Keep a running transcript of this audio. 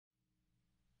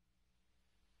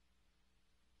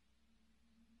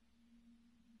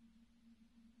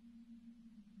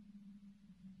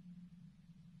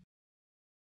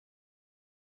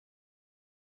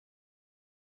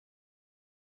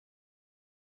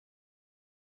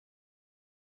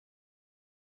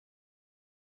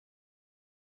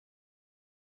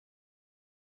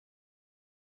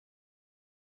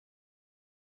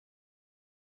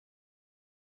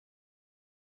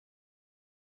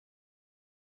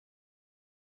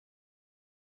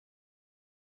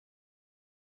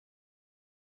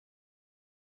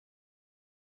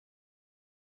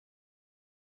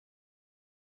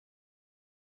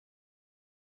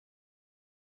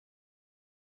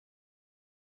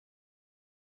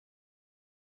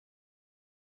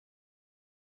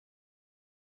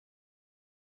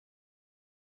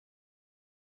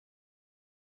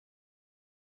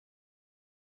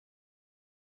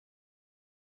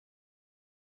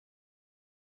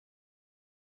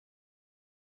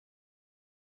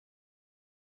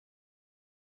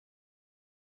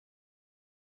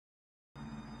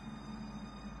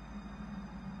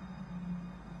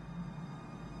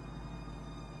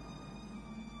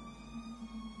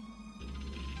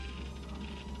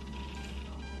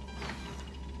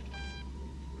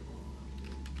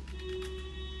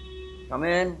Come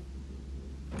in.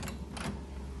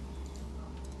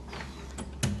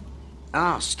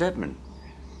 Ah, Steedman.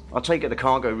 I take it the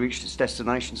cargo reached its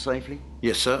destination safely?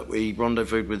 Yes, sir. We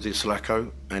rendezvoused with the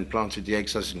Sulaco and planted the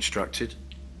eggs as instructed.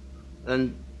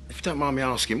 And if you don't mind me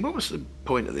asking, what was the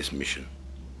point of this mission?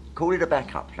 Call it a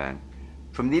backup plan.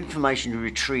 From the information we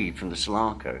retrieved from the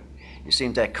Sulaco, it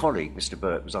seemed their colleague, Mr.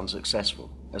 Burt, was unsuccessful,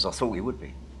 as I thought he would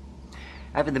be.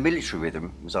 Having the military with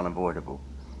him was unavoidable,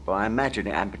 but I imagine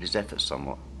it hampered his efforts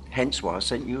somewhat, hence why I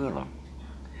sent you along.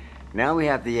 Now we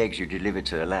have the eggs you delivered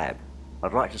to the lab,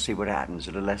 I'd like to see what happens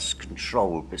in a less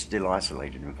controlled but still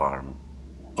isolated environment.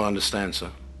 I understand,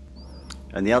 sir.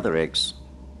 And the other eggs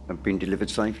have been delivered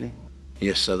safely?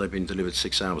 Yes, sir. They've been delivered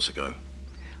 6 hours ago.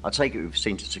 I take it we've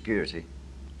seen to security?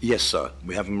 Yes, sir.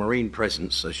 We have a marine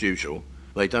presence, as usual.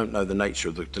 They don't know the nature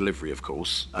of the delivery, of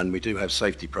course, and we do have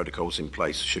safety protocols in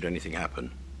place should anything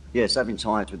happen. Yes, having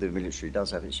ties with the military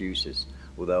does have its uses,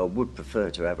 although I would prefer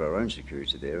to have our own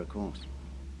security there, of course.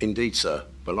 Indeed, sir.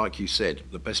 But like you said,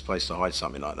 the best place to hide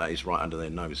something like that is right under their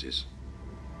noses.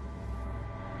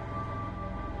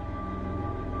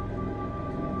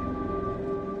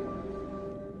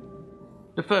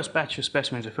 The first batch of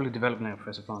specimens are fully developed now,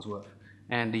 Professor Farnsworth,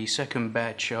 and the second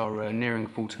batch are nearing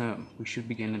full term. We should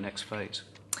begin the next phase.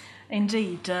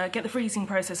 Indeed. Get the freezing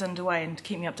process underway and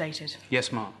keep me updated.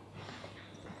 Yes, ma'am.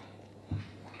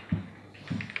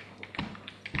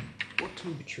 What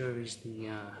temperature is the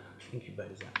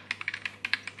incubators at?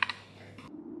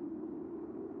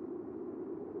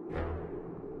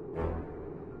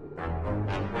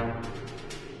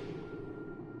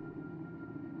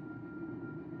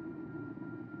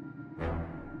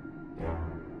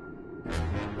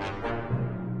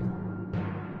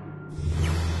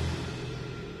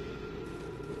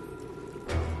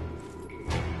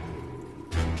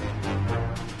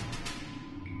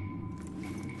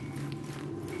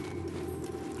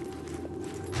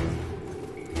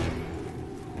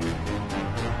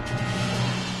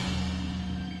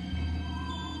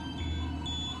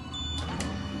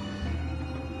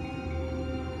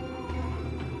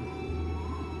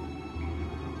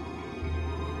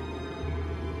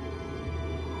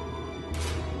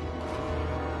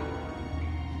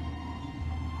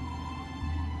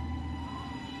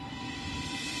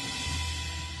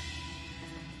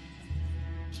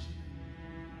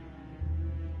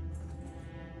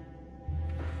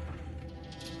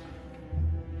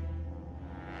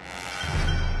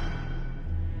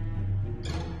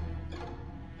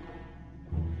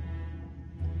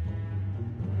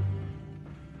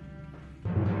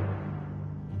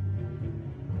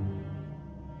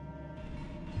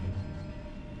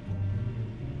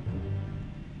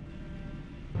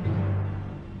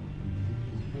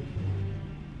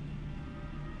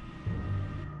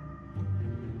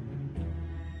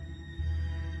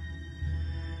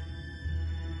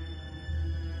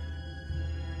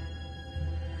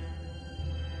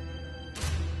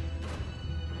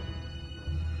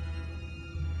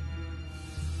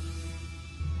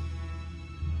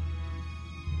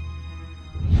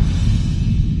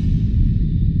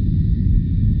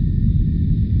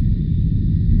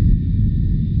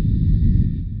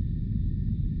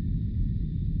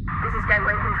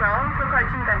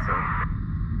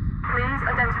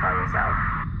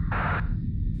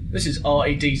 This is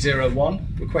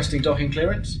RED-01, requesting docking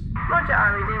clearance. Roger,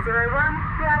 RED-01.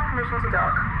 You have permission to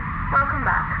dock. Welcome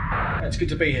back. It's good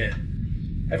to be here.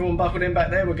 Everyone buckled in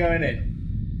back there, we're going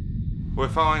in. We're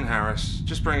fine, Harris.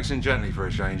 Just bring us in gently for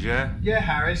a change, yeah? Yeah,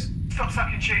 Harris. Stop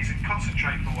sucking cheeks and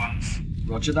concentrate for once.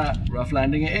 Roger that. Rough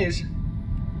landing it is.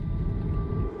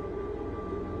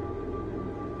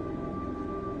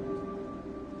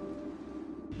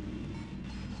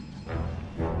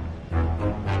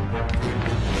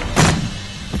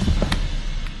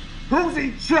 Who's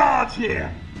in charge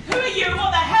here? Who are you?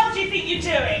 What the hell do you think you're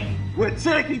doing? We're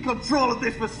taking control of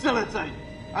this facility.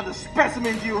 And the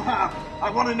specimens you have, I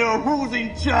want to know who's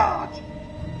in charge.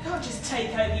 You can't just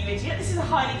take over, you idiot. This is a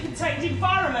highly contained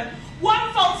environment.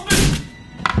 One false move...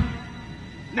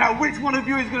 Now, which one of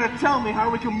you is going to tell me how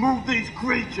we can move these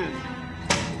creatures?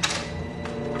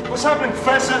 What's happening,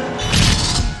 Professor?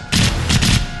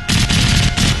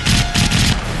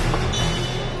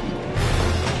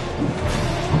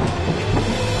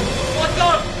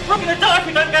 We're gonna die if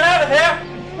we don't get out of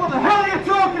here! What the hell are you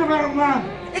talking about,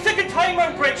 man? It's a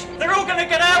containment breach! They're all gonna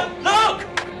get out! Look!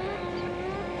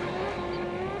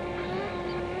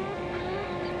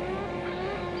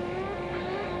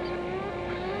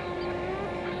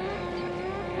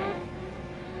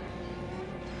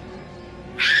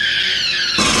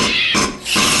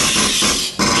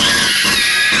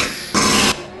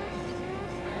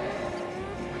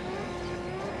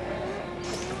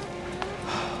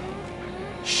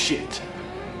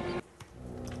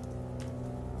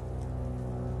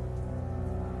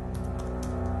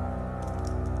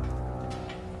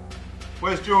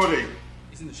 Where's Geordie?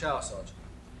 He's in the shower, Sarge.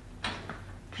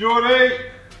 Geordie!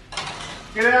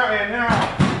 Get out here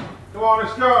now! Come on,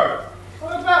 let's go!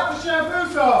 What about the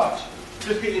shampoo, Sarge?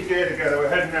 Just get your gear together, we're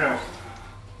heading out.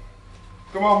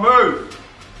 Come on, move!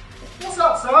 What's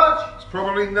up, Sarge? It's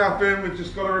probably nothing, we've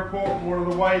just got a report from one of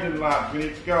the Wading labs, we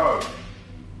need to go.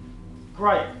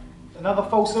 Great. Another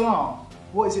false alarm.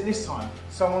 What is it this time?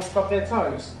 Someone stubbed their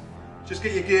toes? Just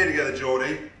get your gear together,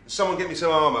 Geordie. Someone get me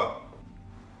some armour.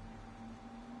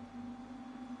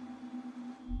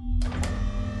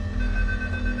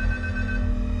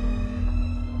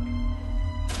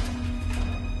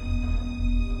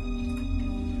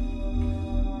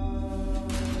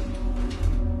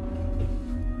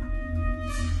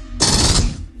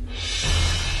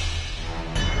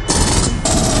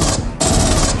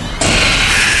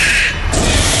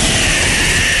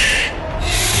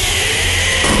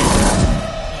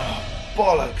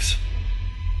 Bollocks.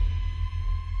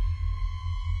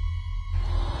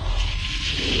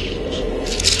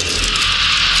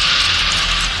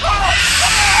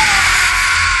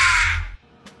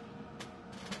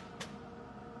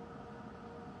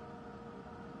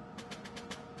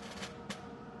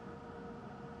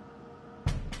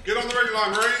 Get on the ready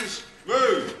line, Marines.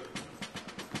 Move.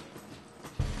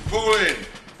 Fall in.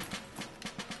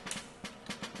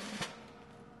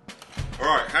 All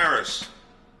right, Harris.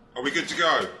 Are we good to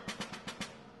go?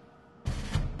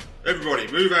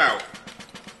 Everybody, move out.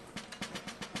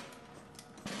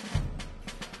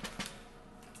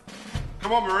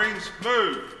 Come on, Marines,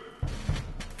 move.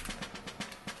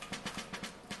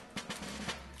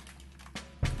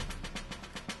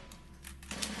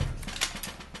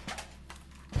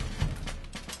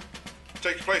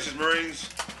 Take your places, Marines.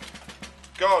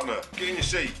 Gardner, get in your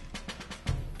seat.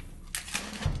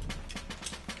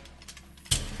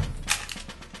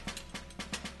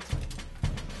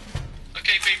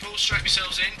 Strap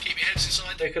yourselves in, keep your heads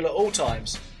inside. Vehicle at all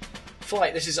times.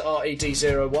 Flight, this is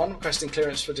RED-01, requesting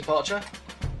clearance for departure.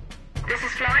 This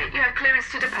is Flight, you have clearance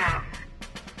to depart.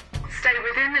 Stay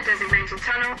within the designated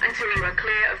tunnel until you are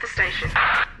clear of the station.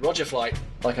 Roger, Flight.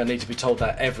 Like I need to be told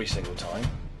that every single time.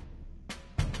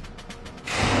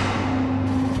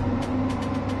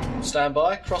 Stand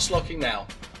by, cross-locking now.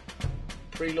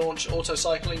 Pre-launch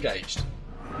autocycle engaged.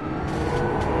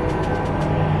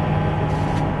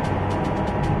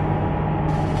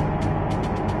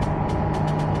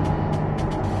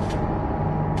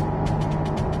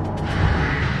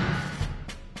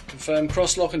 Confirm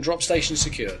cross-lock and drop station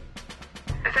secured.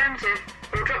 Affirmative.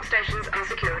 All drop stations are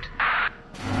secured.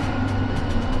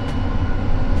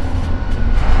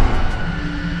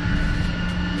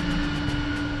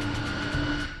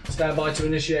 Stand by to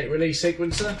initiate release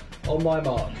sequencer. On my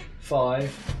mark.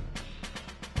 5,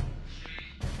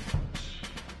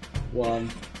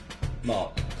 1,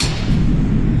 mark.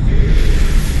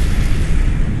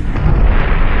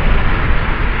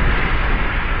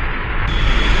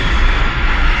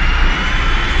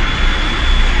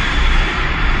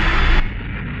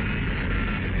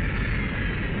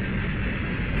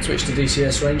 Switch to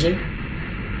DCS ranging.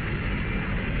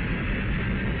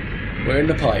 We're in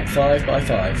the pipe, 5 by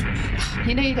 5.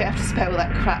 You know you don't have to spare all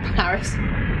that crap, Harris.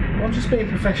 Well, I'm just being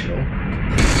professional.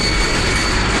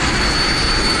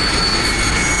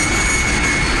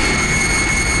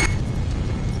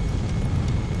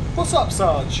 What's up,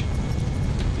 Sarge?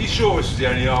 You sure this is the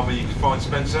only armour you can find,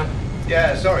 Spencer?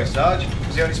 Yeah, sorry, Sarge.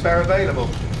 It's the only spare available.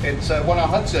 It's one on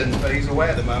Hudson, but he's away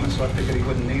at the moment, so I figured he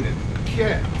wouldn't need it.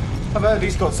 Yeah. I've heard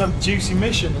he's got some juicy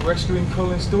mission rescuing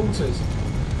Colin's daughters.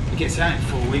 He gets out in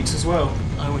 4 weeks as well.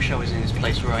 I wish I was in his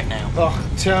place right now. Oh,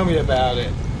 tell me about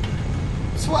it.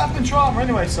 So what happened to Trevor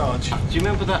anyway, Sarge? Do you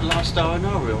remember that last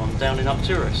R&R one down in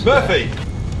Upturis? Murphy!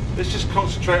 Let's just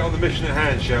concentrate on the mission at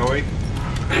hand, shall we?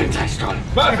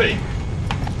 Murphy!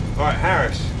 Alright,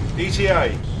 Harris.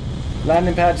 ETA.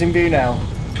 Landing pads in view now.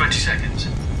 20 seconds.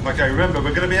 Okay, remember,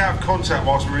 we're going to be out of contact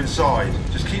whilst we're inside.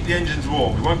 Just keep the engines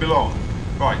warm, it won't be long.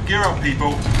 Right, gear up,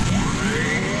 people.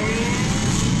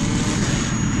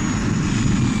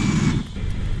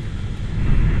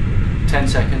 Ten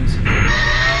seconds.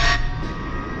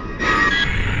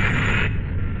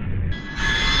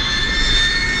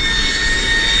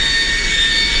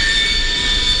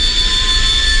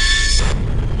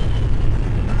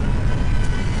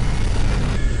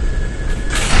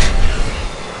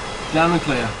 Down and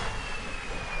clear.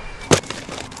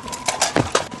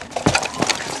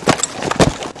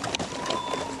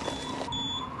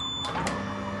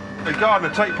 Hey, Gardner,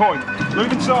 take point.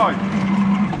 Move inside.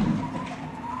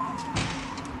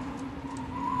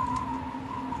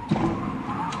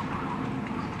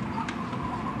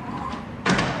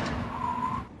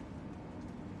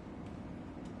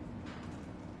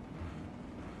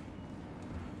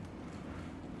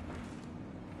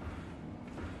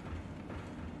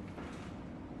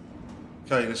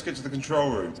 Okay, let's get to the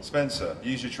control room. Spencer,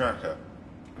 use your tracker.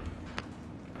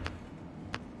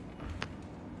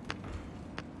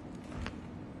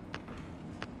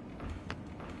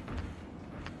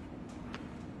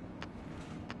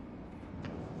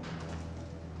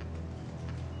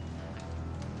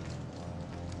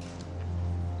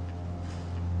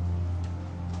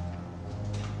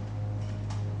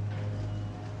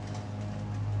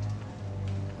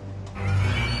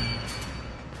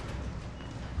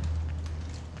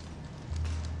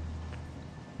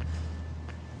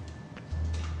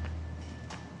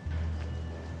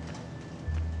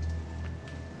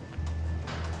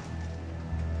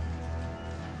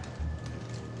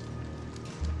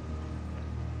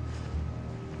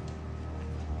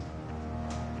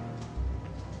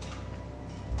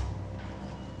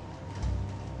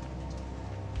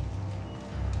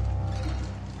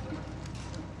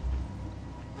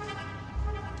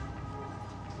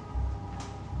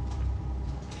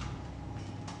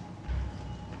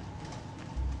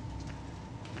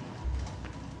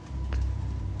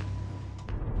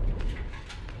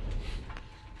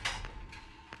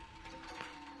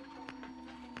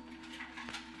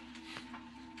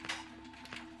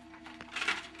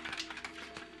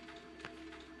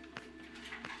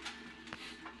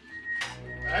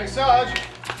 Hey, Sarge.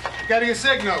 Getting a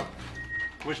signal.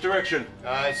 Which direction?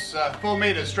 It's 4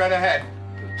 meters straight ahead.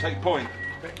 Take point.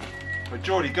 Right,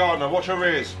 Geordie, Gardner, watch our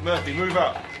rears. Murphy, move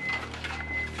up.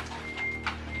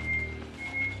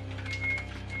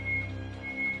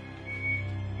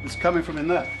 It's coming from in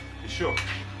there. You sure?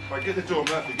 Right, get the door,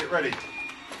 Murphy. Get ready.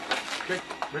 Okay,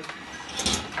 ready?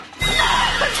 No,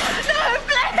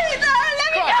 please, no,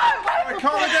 let me go! Right,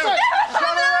 calm her down.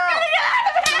 Shut her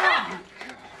out.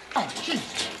 Oh,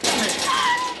 jeez.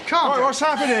 Calm Right, what's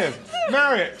happened here?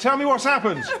 Marriott, tell me what's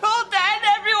happened. They're all dead,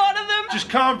 every one of them. Just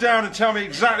calm down and tell me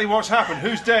exactly what's happened.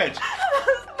 Who's dead?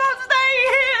 Not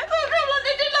staying here. Look at what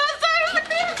they did last time.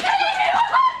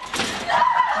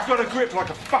 She's got a grip like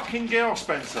a fucking girl,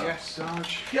 Spencer. Yes,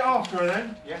 Sarge. Get after her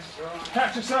then. Yes, Sarge.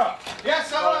 Catch us up. Yes,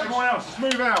 Sarge. Right, everyone else, let's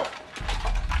move out.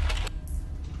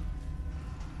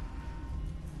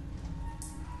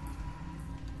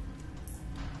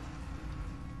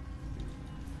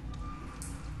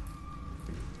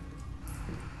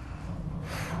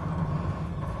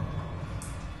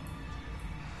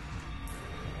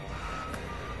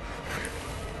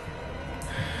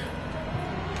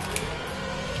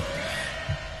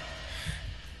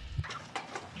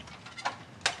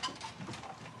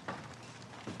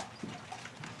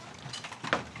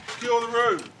 Secure the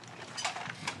room.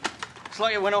 Looks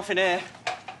like it went off in air.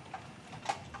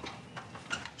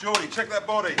 Geordie, check that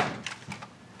body.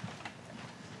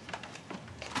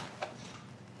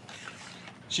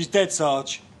 She's dead,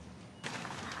 Sarge.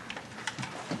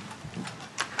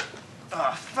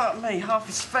 Ah, fuck me. Half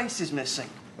his face is missing.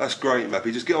 That's great,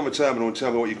 Mappy. Just get on the terminal and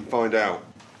tell me what you can find out.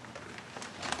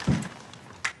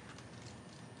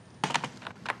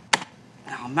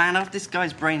 Oh, man, half this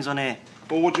guy's brains on air.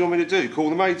 Well, what do you want me to do? Call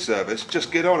the maid service?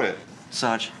 Just get on it.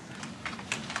 Sarge.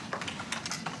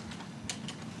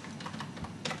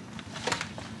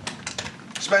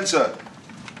 Spencer,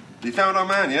 have you found our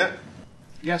man yet?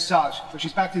 Yes, Sarge, but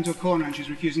she's backed into a corner and she's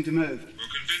refusing to move. We'll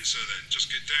convince her then. Just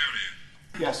get down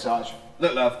here. Yes, Sarge.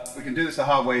 Look, love, we can do this the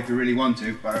hard way if we really want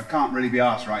to, but I can't really be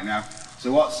arsed right now.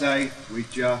 So what say we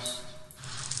just...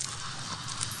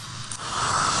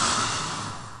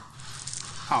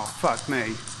 Oh, fuck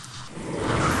me.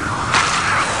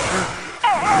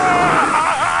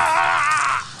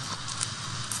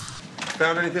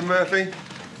 Found anything, Murphy?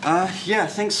 Yeah, I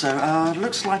think so.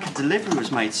 Looks like a delivery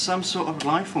was made. Some sort of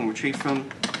life form retrieved from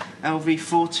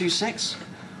LV-426.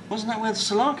 Wasn't that where the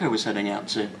Sulaco was heading out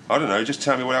to? I don't know, just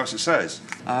tell me what else it says.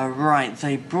 Right,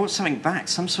 they brought something back,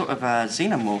 some sort of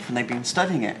xenomorph, and they've been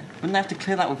studying it. Wouldn't they have to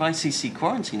clear that with ICC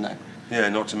quarantine, though? Yeah,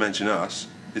 not to mention us.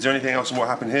 Is there anything else on what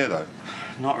happened here, though?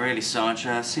 Not really, Sarge.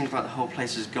 Seems like the whole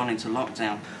place has gone into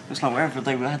lockdown. Looks like wherever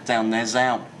they were down there's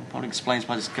out. Probably explains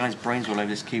why this guy's brains all over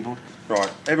this keyboard.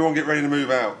 Right, everyone get ready to move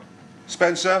out.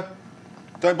 Spencer,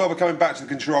 don't bother coming back to the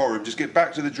control room. Just get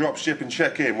back to the dropship and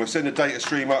check in. We'll send a data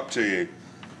stream up to you.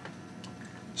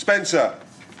 Spencer!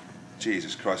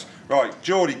 Jesus Christ. Right,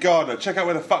 Geordie, Gardner, check out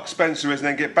where the fuck Spencer is and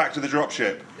then get back to the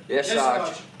dropship. Yes,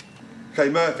 Sarge. Okay,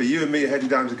 Murphy, you and me are heading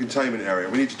down to the containment area.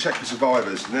 We need to check the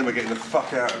survivors and then we're getting the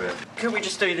fuck out of here. Could we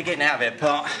just do the getting out of here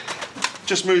part?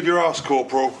 Just move your ass,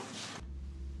 Corporal.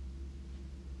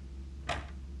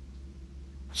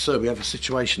 Sir, we have a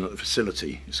situation at the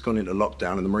facility. It's gone into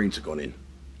lockdown and the Marines have gone in.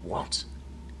 What?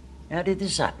 How did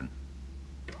this happen?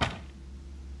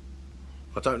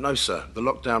 I don't know, sir. The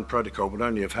lockdown protocol would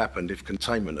only have happened if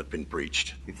containment had been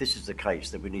breached. If this is the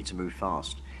case, then we need to move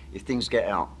fast. If things get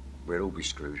out, we'll all be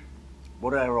screwed.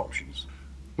 What are our options?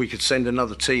 We could send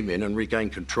another team in and regain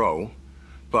control,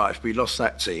 but if we lost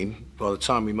that team, by the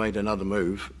time we made another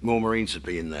move, more Marines would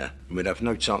be in there, and we'd have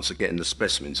no chance of getting the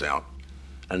specimens out.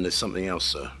 And there's something else,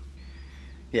 sir.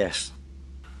 Yes.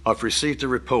 I've received a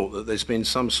report that there's been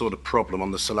some sort of problem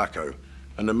on the Sulaco.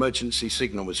 An emergency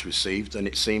signal was received, and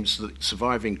it seems that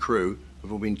surviving crew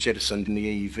have all been jettisoned in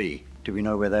the EEV. Do we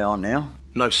know where they are now?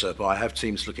 No, sir, but I have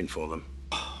teams looking for them.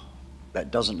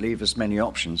 That doesn't leave us many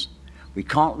options. We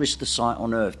can't risk the site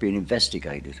on Earth being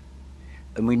investigated.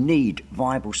 And we need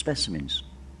viable specimens.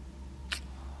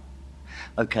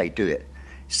 OK, do it.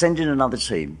 Send in another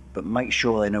team, but make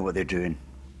sure they know what they're doing.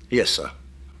 Yes, sir.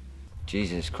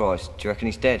 Jesus Christ, do you reckon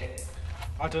he's dead?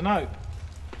 I don't know.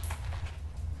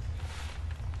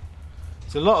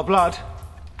 It's a lot of blood.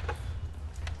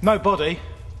 No body.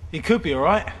 He could be all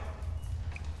right.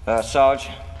 Sarge.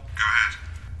 Go ahead.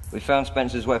 We found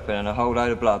Spencer's weapon and a whole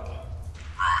load of blood.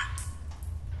 Right.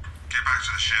 Get back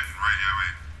to the ship and radio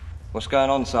in. What's going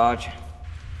on, Sarge? Not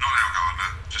now,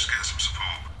 Gardner. Just get some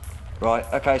support. Right,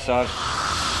 okay, Sarge.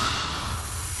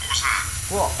 What was that?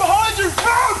 What? Behind you!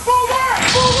 Fall back!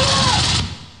 Fall back!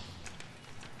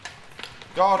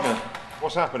 Gardner,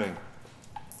 what's happening?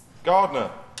 Gardner.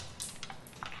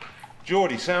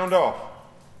 Geordie, sound off.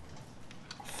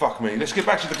 Fuck me. Let's get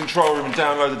back to the control room and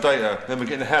download the data. Then we're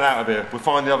getting the hell out of here. We'll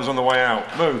find the others on the way out.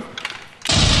 Move.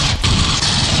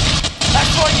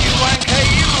 That's what you wanker,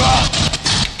 you are!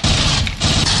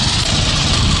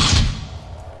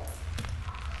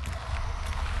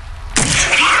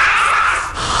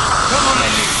 Come on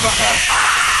then, you fucker!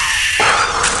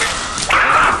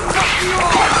 Fuck you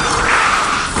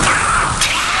all!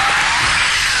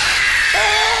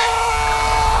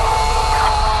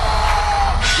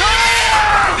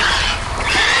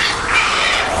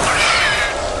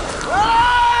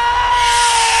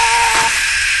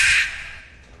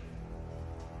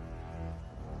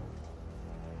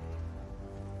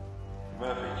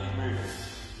 Murphy, keep moving.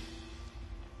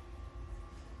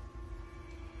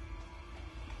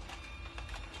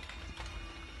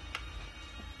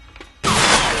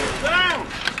 Down!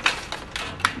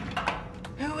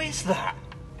 Who is that?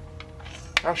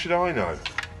 How should I know?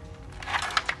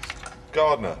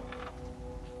 Gardner.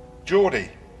 Geordie.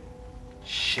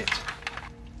 Shit.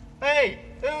 Hey,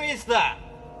 who is that?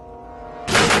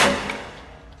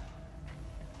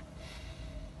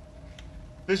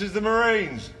 This is the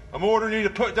Marines. I'm ordering you to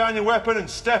put down your weapon and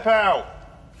step out.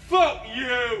 Fuck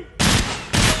you!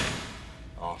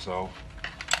 Arsehole.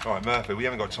 Alright, Murphy, we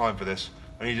haven't got time for this.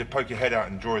 I need you to poke your head out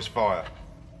and draw his fire.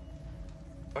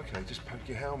 Okay, just poke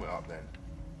your helmet up then.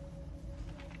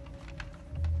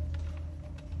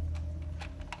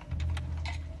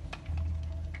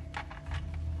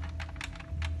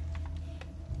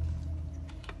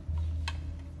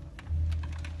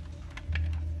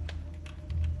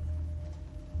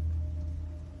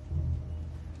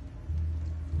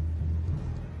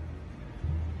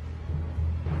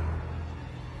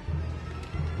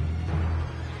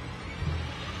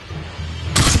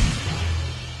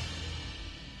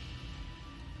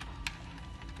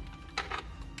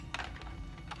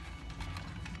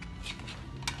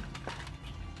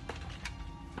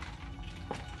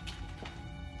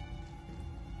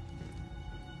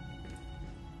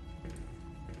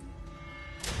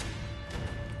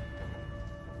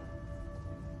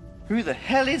 Who the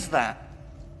hell is that?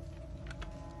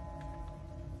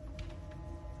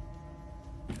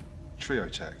 Trio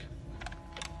tech.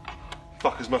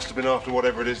 Fuckers must have been after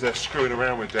whatever it is they're screwing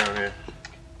around with down here.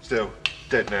 Still,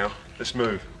 dead now. Let's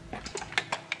move.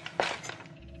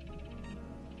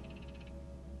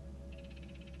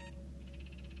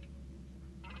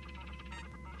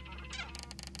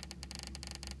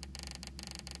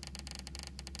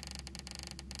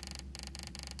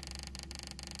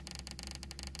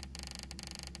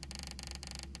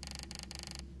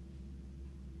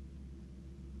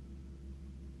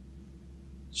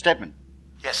 Steedman,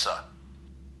 Yes, sir.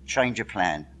 change your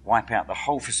plan. Wipe out the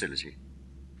whole facility.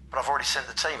 But I've already sent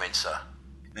the team in, sir.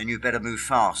 Then you better move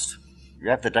fast. You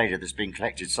have the data that's been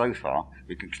collected so far.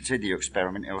 We can continue your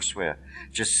experiment elsewhere.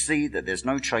 Just see that there's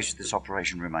no trace of this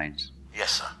operation remains.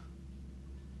 Yes, sir.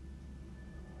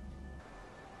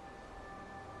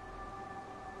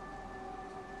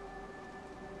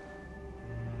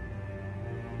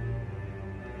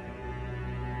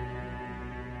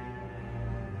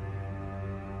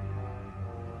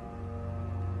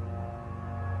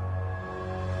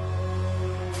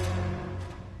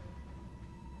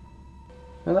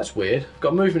 Now that's weird.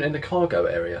 Got movement in the cargo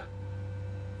area.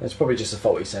 It's probably just a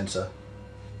faulty sensor.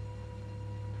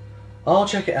 I'll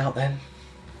check it out then.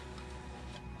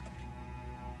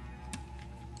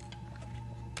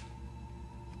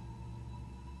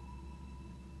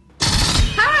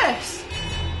 Harris!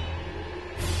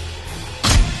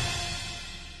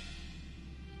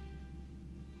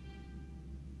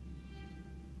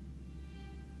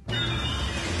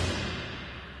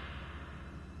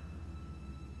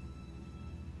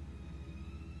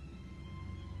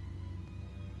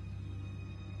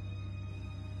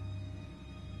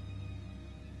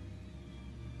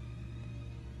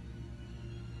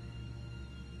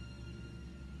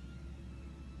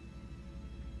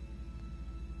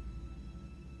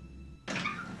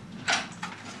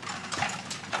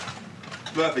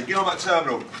 Murphy, get on that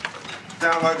terminal.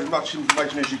 Download as much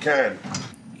information as you can.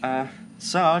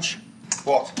 Sarge?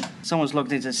 What? Someone's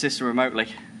logged into the system remotely.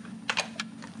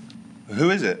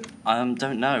 Who is it?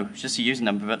 Don't know. It's just a user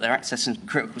number, but they're accessing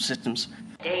critical systems.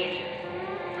 Danger.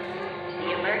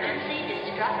 The emergency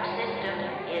destruct system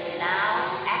is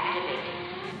now activated.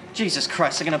 Jesus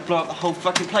Christ, they're gonna blow up the whole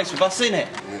fucking place with us in it.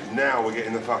 Now we're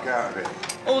getting the fuck out of it.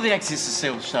 All the exits are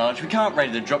sealed, Sarge. We can't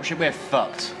raid the dropship, we're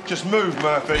fucked. Just move,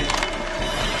 Murphy.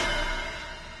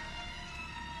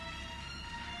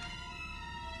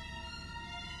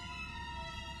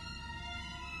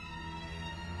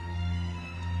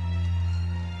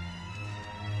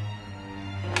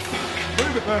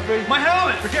 Move it, Murphy. My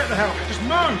helmet! Forget the helmet, just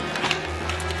move!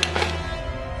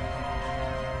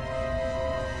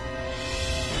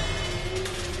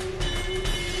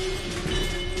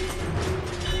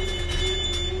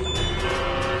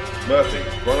 Murphy,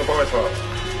 run a bypass.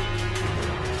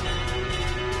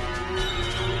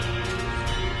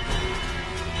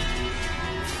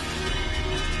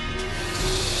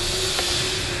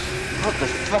 What the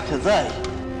fuck are they?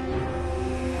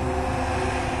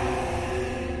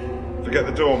 Forget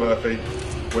the door, Murphy.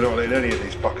 We're not letting any of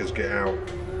these fuckers get out.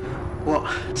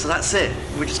 What? So that's it?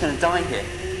 We're just gonna die here?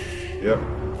 Yep.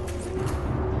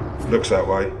 Looks that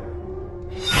way.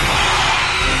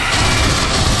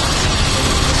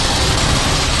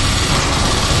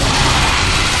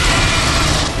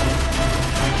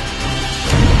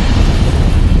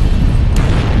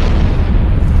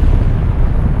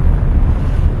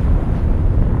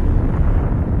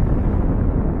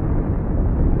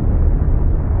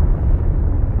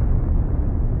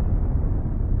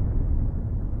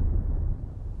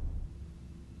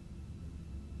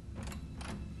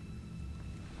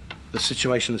 The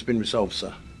situation has been resolved,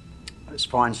 sir. It's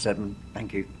fine, Steedman.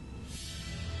 Thank you.